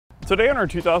Today on our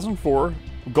 2004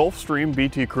 Gulfstream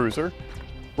BT Cruiser,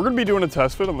 we're going to be doing a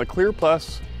test fit on the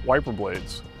ClearPlus Wiper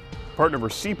Blades, part number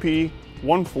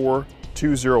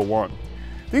CP14201.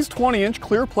 These 20-inch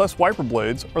ClearPlus Wiper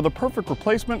Blades are the perfect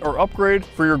replacement or upgrade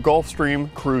for your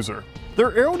Gulfstream Cruiser.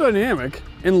 They're aerodynamic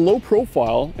and low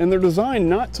profile, and they're designed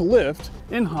not to lift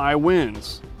in high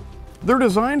winds. They're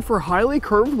designed for highly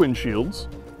curved windshields,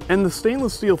 and the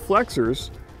stainless steel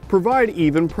flexors provide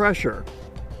even pressure.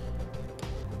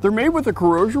 They're made with a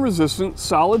corrosion-resistant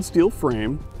solid steel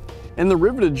frame, and the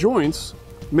riveted joints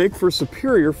make for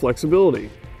superior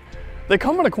flexibility. They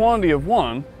come in a quantity of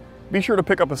one. Be sure to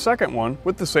pick up a second one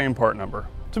with the same part number.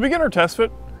 To begin our test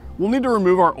fit, we'll need to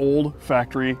remove our old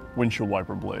factory windshield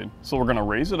wiper blade. So we're gonna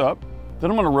raise it up, then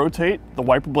I'm gonna rotate the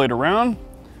wiper blade around.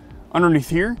 Underneath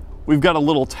here, we've got a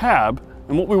little tab,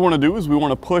 and what we wanna do is we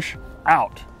wanna push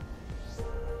out.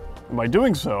 And by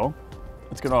doing so,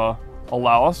 it's gonna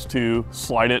allow us to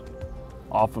slide it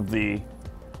off of the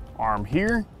arm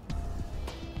here.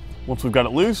 Once we've got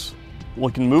it loose,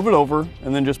 we can move it over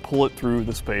and then just pull it through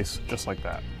the space just like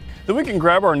that. Then we can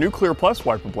grab our new ClearPlus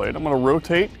wiper blade. I'm gonna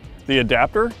rotate the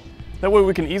adapter. That way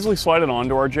we can easily slide it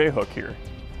onto our J-hook here.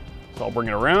 So I'll bring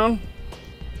it around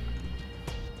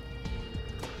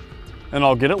and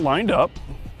I'll get it lined up.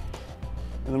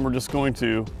 And then we're just going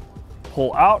to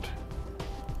pull out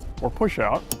or push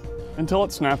out until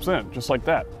it snaps in, just like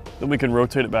that. Then we can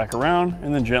rotate it back around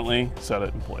and then gently set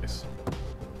it in place.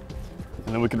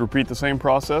 And then we can repeat the same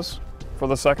process for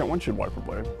the second windshield wiper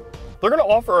blade. They're gonna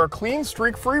offer a clean,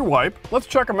 streak-free wipe. Let's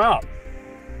check them out.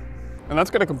 And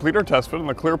that's gonna complete our test fit on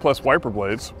the ClearPlus Wiper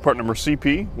Blades, part number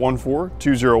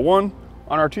CP14201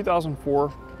 on our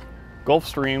 2004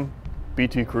 Gulfstream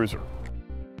BT Cruiser.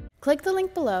 Click the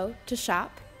link below to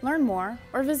shop, learn more,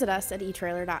 or visit us at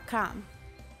etrailer.com.